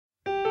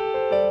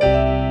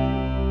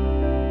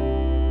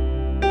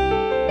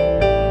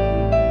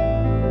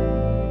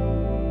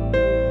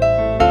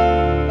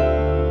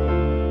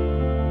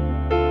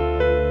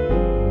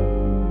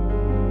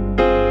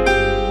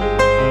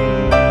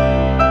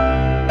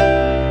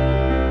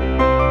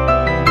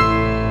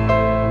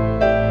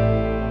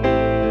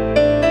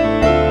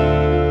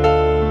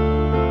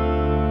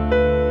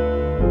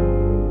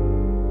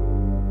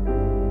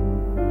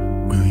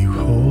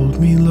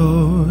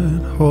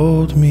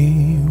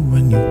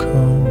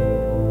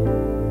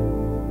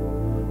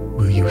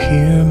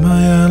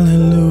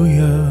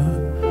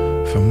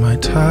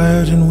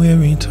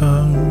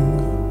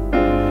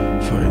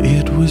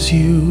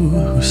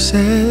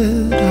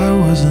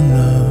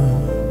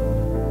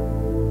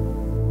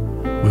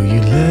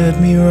let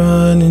me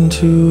run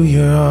into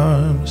your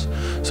arms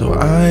so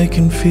I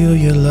can feel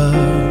your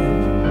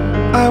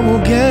love. I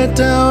will get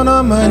down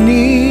on my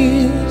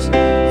knees,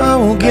 I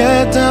will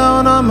get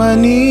down on my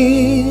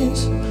knees.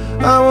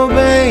 I will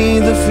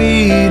bathe the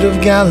feet of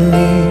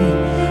Galilee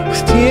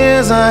with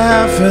tears I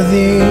have for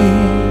thee.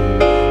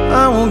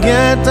 I will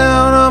get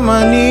down on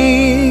my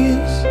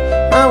knees,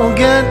 I will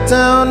get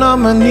down on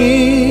my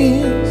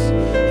knees.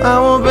 I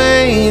will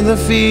bathe the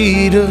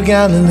feet of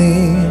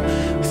Galilee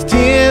with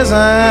tears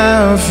I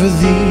have for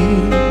thee.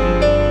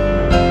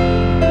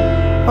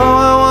 Oh,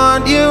 I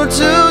want you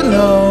to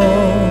know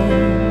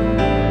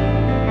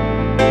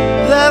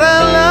that I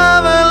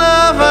love, I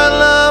love, I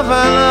love,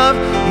 I love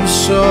you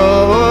so.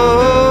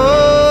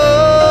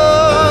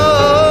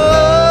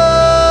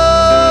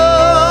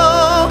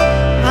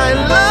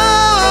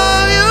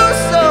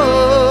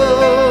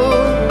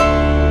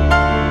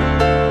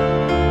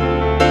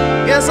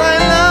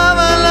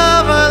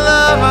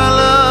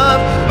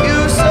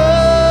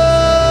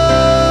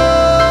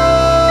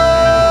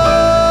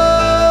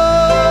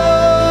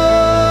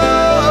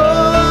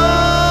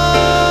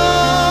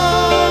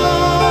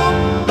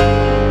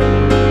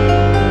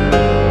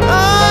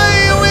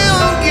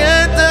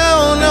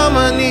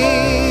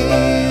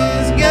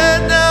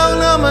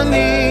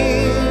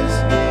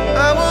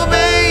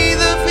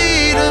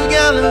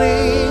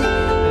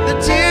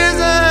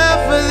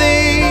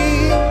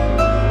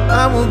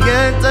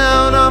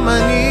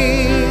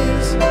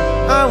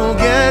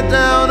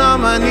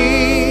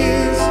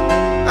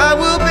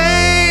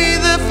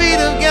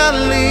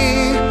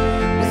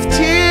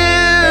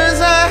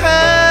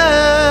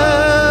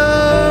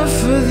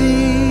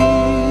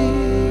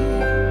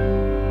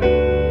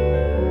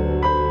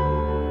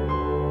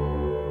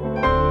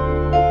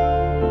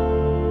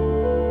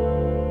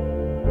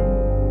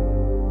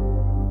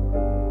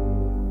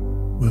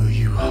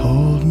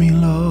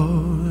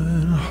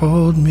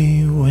 Hold me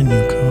when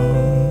you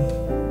come.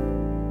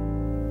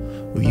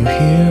 Will you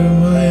hear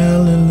my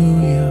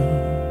hallelujah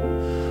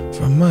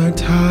from my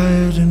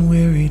tired and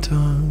weary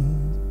tongue?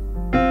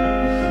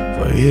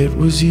 For it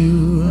was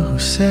you who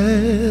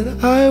said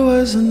I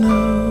was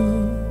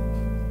enough.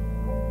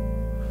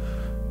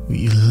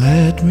 Will you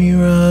let me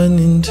run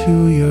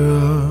into your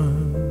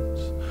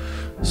arms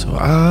so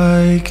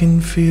I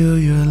can feel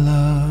your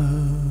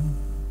love?